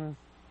to,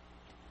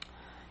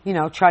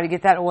 try to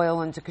get that oil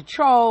under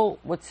control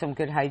with some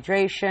good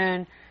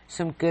hydration,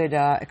 some good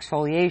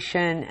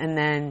exfoliation, and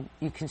then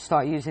you can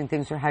start using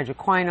things with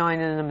hydroquinone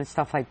in them and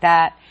stuff like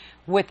that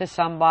with the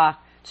sunblock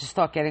to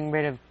start getting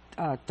rid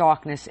of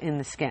darkness in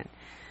the skin.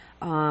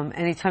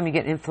 Anytime you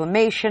get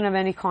inflammation of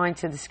any kind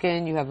to the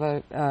skin, you have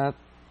a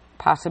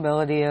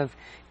possibility of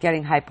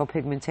getting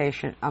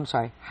hyperpigmentation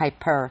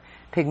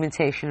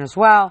as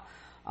well.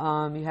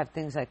 You have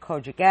things like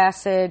kojic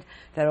acid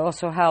that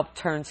also help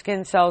turn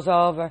skin cells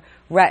over.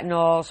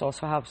 Retinols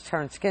also helps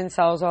turn skin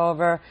cells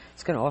over.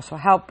 It's going to also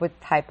help with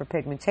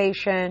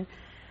hyperpigmentation.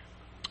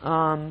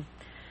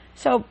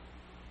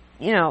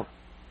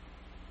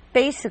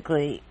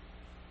 Basically,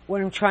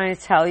 what I'm trying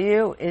to tell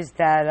you is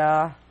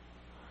that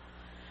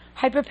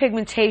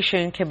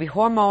hyperpigmentation can be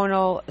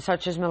hormonal,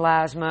 such as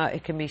melasma.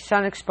 It can be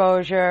sun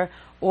exposure,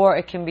 or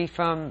it can be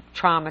from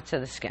trauma to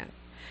the skin.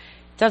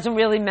 It doesn't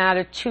really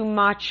matter too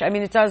much. I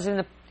mean, it does in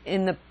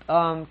the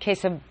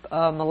case of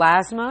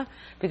melasma,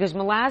 because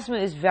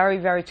melasma is very,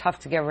 very tough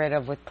to get rid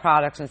of with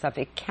products and stuff.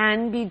 It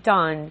can be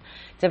done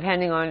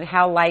depending on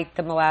how light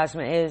the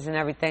melasma is and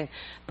everything,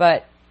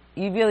 but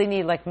you really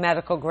need like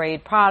medical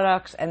grade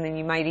products, and then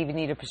you might even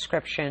need a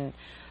prescription.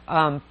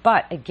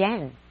 But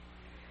again,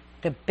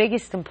 the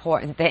biggest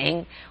important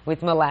thing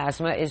with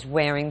melasma is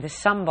wearing the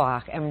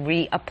sunblock and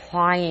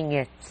reapplying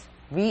it.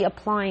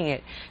 Reapplying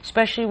it.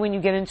 Especially when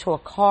you get into a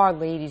car,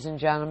 ladies and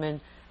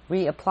gentlemen,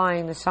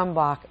 reapplying the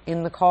sunblock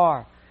in the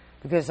car.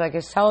 Because like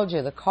I told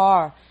you, the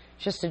car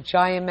is just a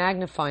giant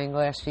magnifying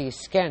glass for your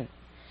skin.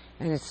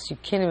 And you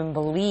can't even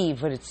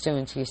believe what it's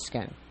doing to your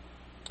skin.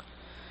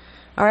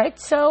 Alright,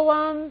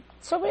 so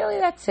really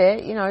that's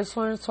it. I just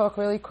wanted to talk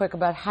really quick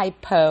about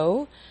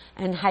hypo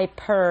and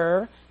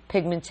hyper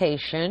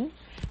pigmentation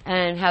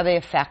and how they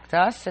affect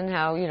us and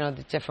how,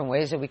 the different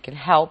ways that we can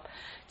help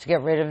to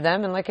get rid of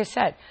them. And like I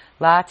said,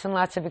 lots and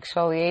lots of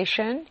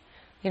exfoliation,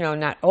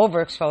 not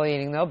over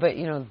exfoliating though, but,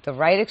 the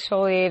right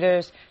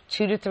exfoliators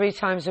 2 to 3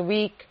 times a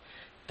week,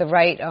 the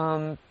right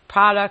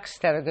products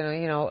that are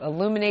going to,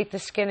 illuminate the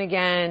skin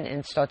again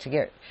and start to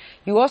get...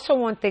 You also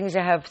want things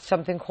that have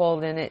something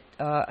called in it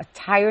a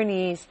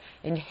tyrosine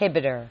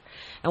inhibitor.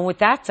 And what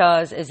that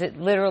does is it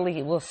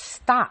literally will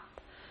stop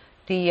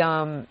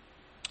the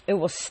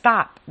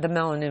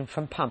melanin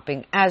from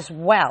pumping as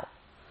well.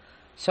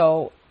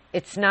 So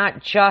it's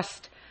not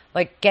just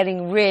like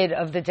getting rid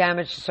of the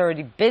damage that's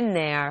already been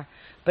there,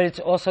 but it's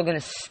also going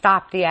to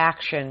stop the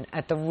action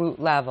at the root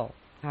level.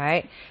 All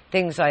right,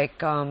 things like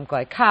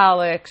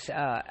glycolics,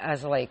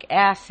 azelaic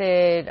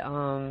acid,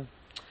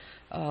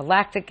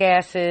 lactic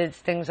acids,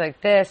 things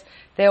like this,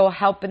 they will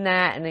help in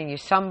that, and then your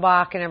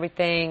sunblock and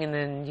everything, and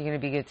then you're going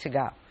to be good to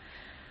go.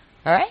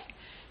 All right,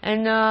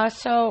 and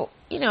so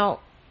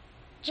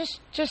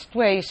just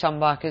wear your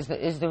sunblock is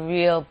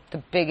the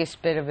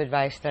biggest bit of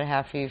advice that I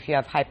have for you. If you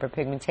have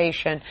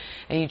hyperpigmentation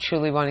and you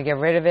truly want to get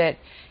rid of it,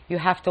 you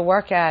have to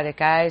work at it,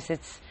 guys.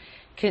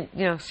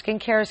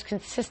 Skincare is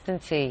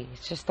consistency.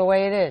 It's just the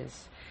way it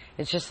is.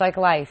 It's just like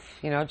life,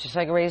 just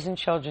like raising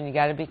children. You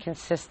got to be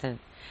consistent.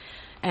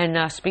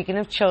 And speaking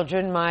of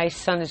children, my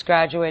son is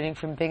graduating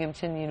from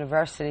Binghamton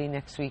University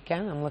next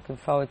weekend. I'm looking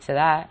forward to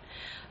that.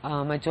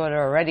 My daughter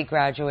already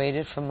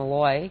graduated from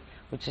Lilly,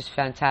 which is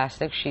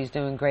fantastic. She's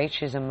doing great.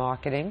 She's in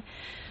marketing.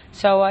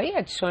 So,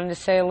 just wanted to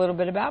say a little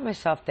bit about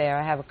myself there.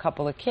 I have a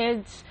couple of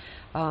kids.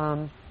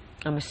 I'm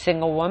a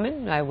single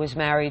woman. I was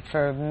married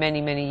for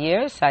many, many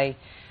years. I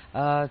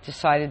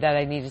decided that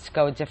I needed to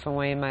go a different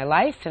way in my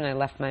life, and I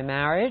left my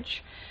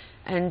marriage.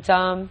 And,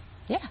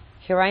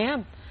 here I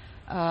am.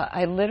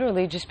 I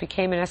literally just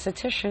became an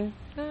esthetician,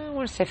 I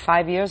want to say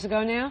 5 years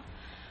ago now.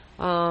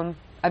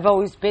 I've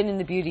always been in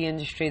the beauty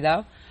industry,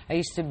 though. I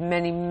used to,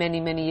 many, many,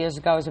 many years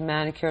ago, I was a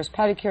manicurist,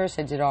 pedicurist.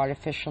 I did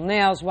artificial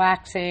nails,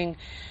 waxing.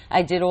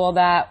 I did all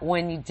that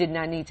when you did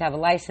not need to have a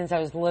license. I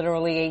was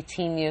literally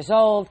 18 years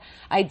old.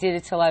 I did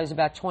it till I was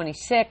about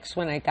 26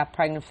 when I got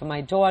pregnant for my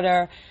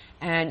daughter.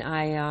 And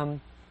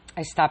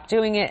I stopped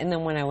doing it, and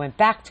then when I went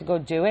back to go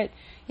do it,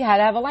 you had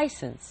to have a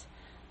license.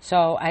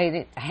 So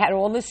I had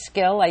all this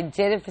skill. I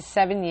did it for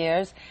 7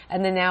 years,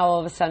 and then now all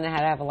of a sudden I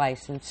had to have a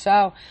license.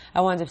 So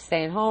I wound up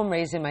staying home,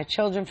 raising my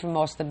children for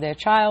most of their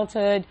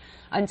childhood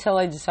until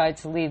I decided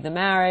to leave the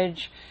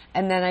marriage.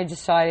 And then I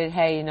decided,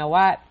 hey, you know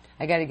what?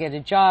 I got to get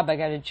a job. I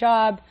got a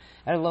job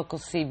at a local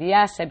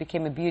CVS. I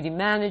became a beauty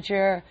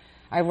manager.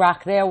 I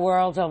rocked their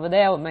world over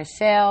there with my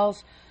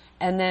sales.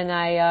 And then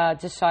I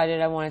decided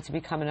I wanted to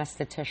become an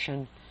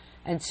esthetician.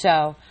 And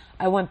so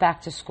I went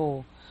back to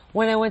school.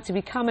 When I went to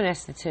become an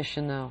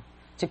esthetician, though,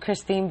 to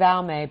Christine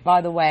Valmet,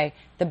 by the way,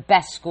 the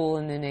best school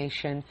in the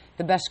nation,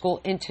 the best school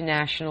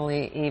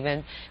internationally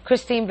even.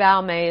 Christine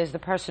Valmet is the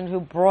person who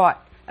brought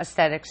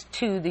aesthetics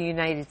to the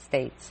United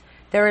States.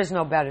 There is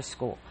no better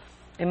school,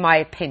 in my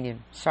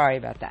opinion. Sorry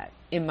about that.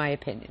 In my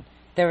opinion.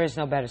 There is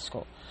no better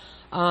school.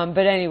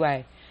 But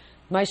anyway...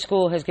 My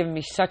school has given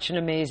me such an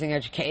amazing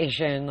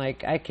education.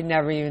 Like, I can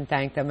never even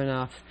thank them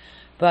enough.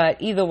 But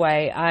either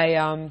way,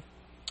 I'm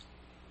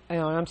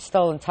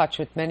still in touch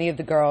with many of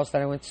the girls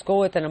that I went to school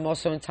with, and I'm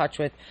also in touch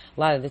with a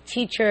lot of the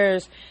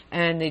teachers,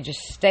 and they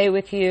just stay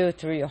with you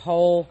through your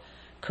whole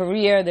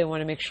career. They want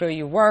to make sure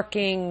you're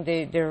working.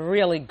 They're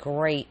really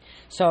great.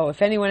 So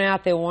if anyone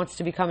out there wants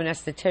to become an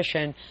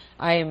esthetician,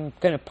 I am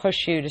going to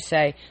push you to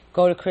say,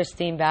 go to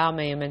Christine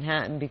Valmet in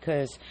Manhattan,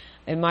 because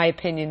in my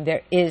opinion,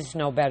 there is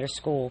no better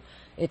school.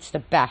 It's the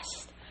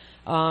best.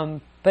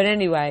 But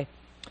anyway,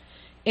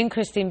 in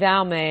Christine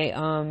Valmet,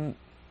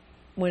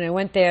 when I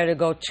went there to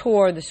go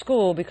tour the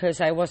school,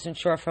 because I wasn't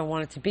sure if I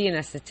wanted to be an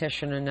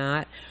esthetician or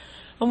not,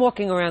 I'm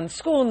walking around the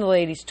school, and the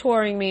lady's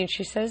touring me, and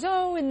she says,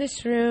 oh, in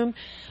this room,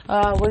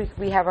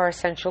 we have our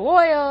essential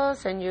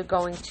oils, and you're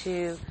going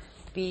to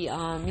be,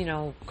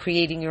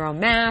 creating your own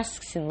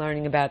masks and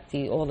learning about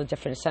all the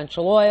different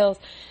essential oils.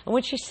 And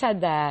when she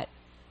said that,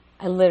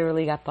 I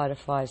literally got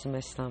butterflies in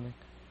my stomach.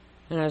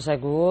 And I was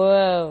like,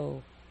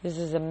 whoa, this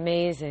is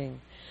amazing.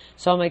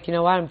 So I'm like, you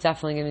know what? I'm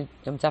definitely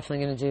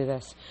gonna do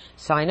this.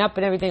 Sign up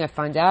and everything. I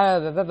find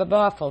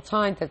out, full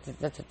time,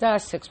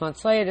 6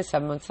 months later,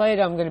 7 months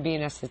later, I'm gonna be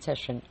an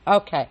esthetician.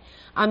 Okay,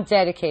 I'm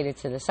dedicated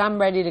to this. I'm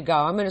ready to go.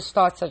 I'm gonna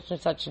start such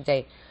and such a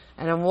date.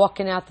 And I'm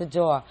walking out the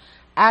door.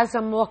 As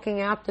I'm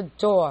walking out the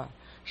door,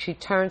 she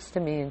turns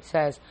to me and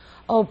says,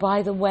 oh,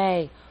 by the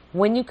way,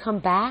 when you come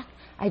back,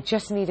 I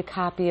just need a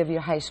copy of your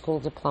high school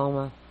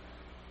diploma.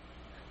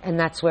 And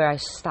that's where I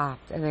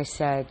stopped. And I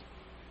said,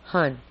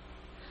 hun,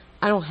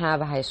 I don't have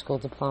a high school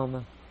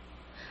diploma.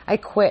 I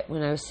quit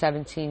when I was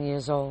 17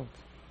 years old.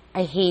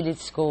 I hated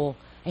school.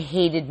 I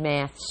hated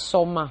math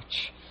so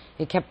much.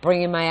 It kept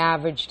bringing my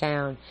average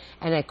down.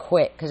 And I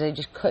quit because I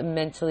just couldn't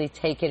mentally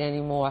take it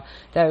anymore.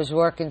 That I was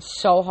working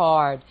so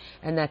hard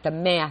and that the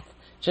math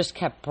just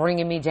kept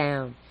bringing me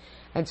down.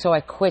 And so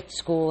I quit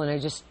school and I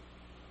just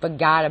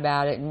forgot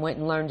about it and went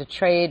and learned a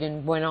trade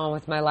and went on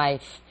with my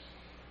life.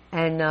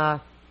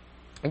 And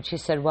she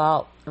said,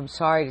 well, I'm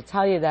sorry to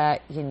tell you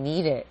that you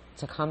need it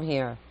to come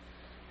here.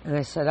 And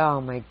I said,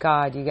 oh my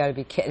God, you got to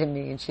be kidding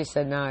me. And she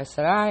said, no. I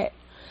said, all right.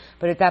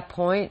 But at that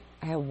point,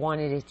 I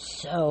wanted it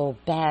so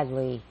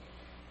badly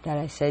that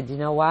I said, you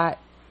know what?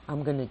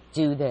 I'm going to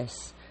do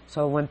this.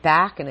 So I went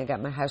back and I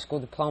got my high school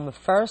diploma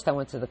first. I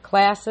went to the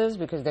classes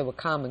because they were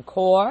Common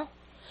Core.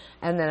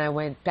 And then I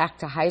went back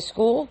to high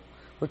school,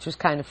 which was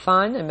kind of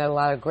fun. I met a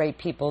lot of great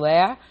people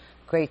there,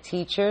 great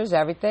teachers,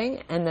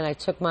 everything. And then I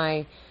took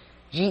my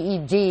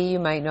GED, you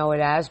might know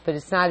it as, but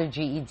it's not a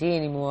GED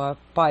anymore,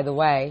 by the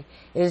way.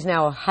 It is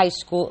now a high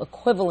school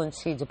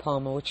equivalency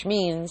diploma, which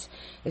means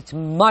it's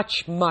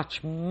much,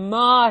 much,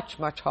 much,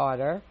 much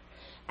harder,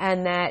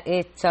 and that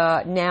it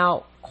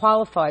now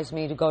qualifies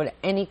me to go to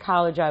any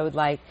college I would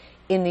like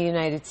in the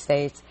United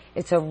States.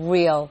 It's a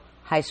real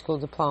high school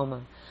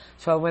diploma.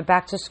 So I went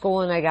back to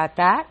school and I got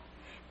that.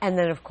 And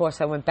then, of course,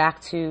 I went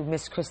back to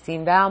Miss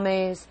Christine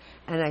Valmays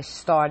and I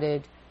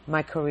started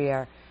my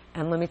career.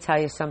 And let me tell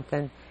you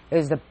something. It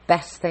was the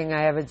best thing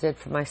I ever did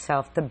for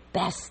myself. The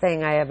best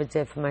thing I ever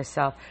did for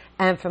myself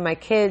and for my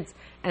kids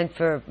and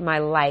for my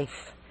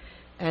life.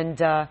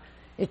 And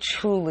it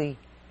truly,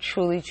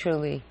 truly,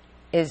 truly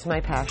is my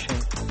passion.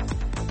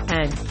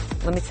 And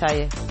let me tell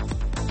you,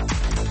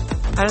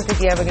 I don't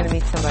think you're ever going to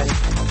meet somebody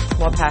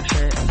more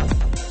passionate.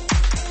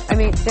 I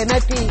mean, they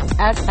might be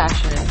as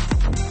passionate,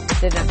 but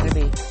they're not going to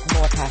be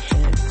more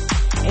passionate.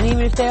 And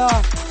even if they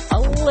are a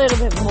little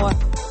bit more,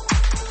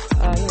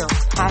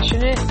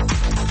 passionate,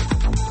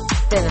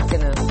 they're not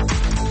gonna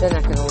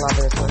love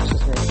it as much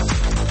as me.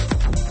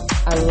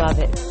 I love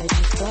it. I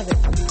just love it.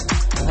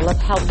 I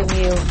love helping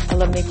you. I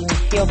love making you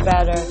feel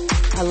better.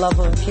 I love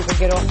when people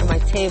get off of my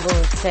table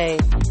and say,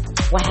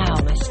 wow,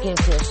 my skin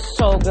feels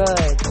so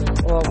good.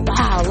 Or,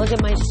 wow, look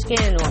at my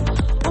skin. Or,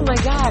 oh my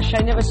gosh,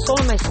 I never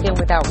saw my skin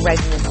without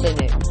redness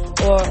in it.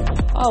 Or,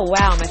 oh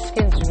wow, my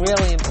skin's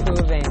really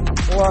improving.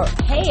 Or,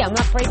 hey, I'm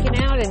not breaking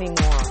out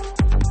anymore.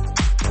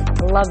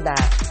 I love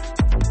that.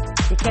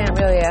 You can't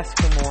really ask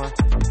for more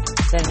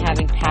than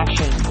having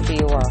passion for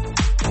your work.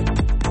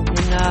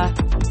 And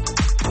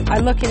I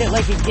look at it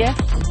like a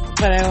gift,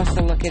 but I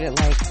also look at it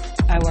like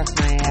I work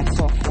my ass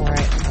off for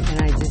it,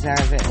 and I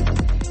deserve it.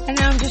 And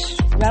now I'm just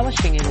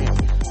relishing in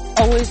it.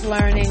 Always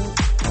learning,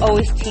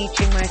 always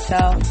teaching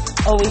myself,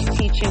 always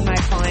teaching my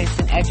clients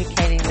and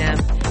educating them,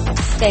 and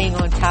staying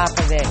on top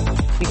of it.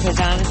 Because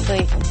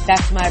honestly,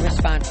 that's my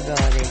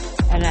responsibility,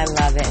 and I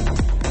love it.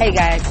 Hey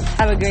guys,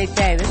 have a great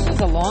day. This was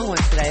a long one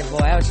today, boy.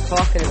 I was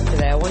talkative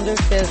today. I wonder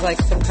if there's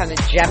like some kind of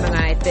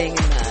Gemini thing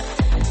in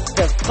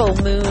the full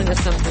moon or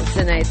something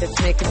tonight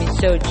that's making me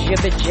so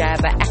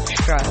jibba-jabba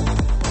extra.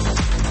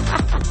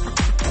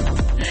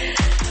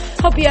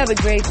 Hope you have a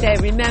great day.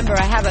 Remember,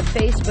 I have a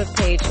Facebook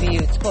page for you.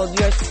 It's called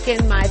Your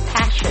Skin, My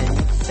Passion.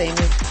 It's the same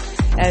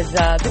as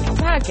the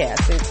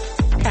podcast. It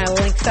kind of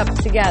links up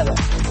together.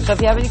 So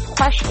if you have any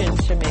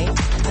questions for me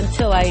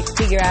until I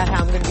figure out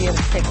how I'm going to be able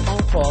to take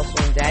phone calls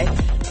one day,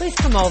 please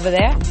come over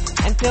there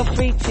and feel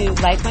free to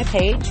like my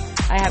page.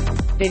 I have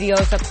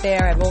videos up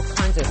there. I have all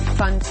kinds of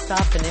fun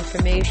stuff and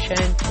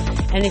information.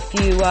 And if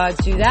you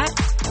do that,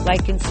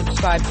 like and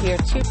subscribe here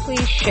too,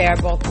 please. Share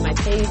both of my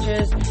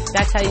pages.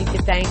 That's how you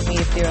can thank me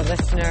if you're a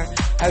listener.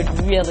 I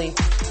would really,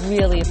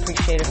 really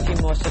appreciate a few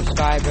more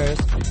subscribers.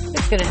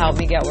 It's going to help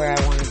me get where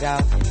I want to go.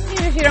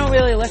 Even if you don't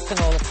really listen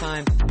all the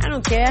time, I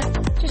don't care.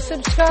 Just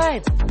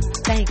subscribe.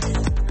 Thanks.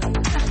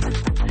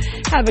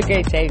 Have a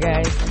great day,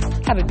 guys.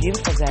 Have a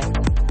beautiful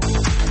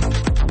day.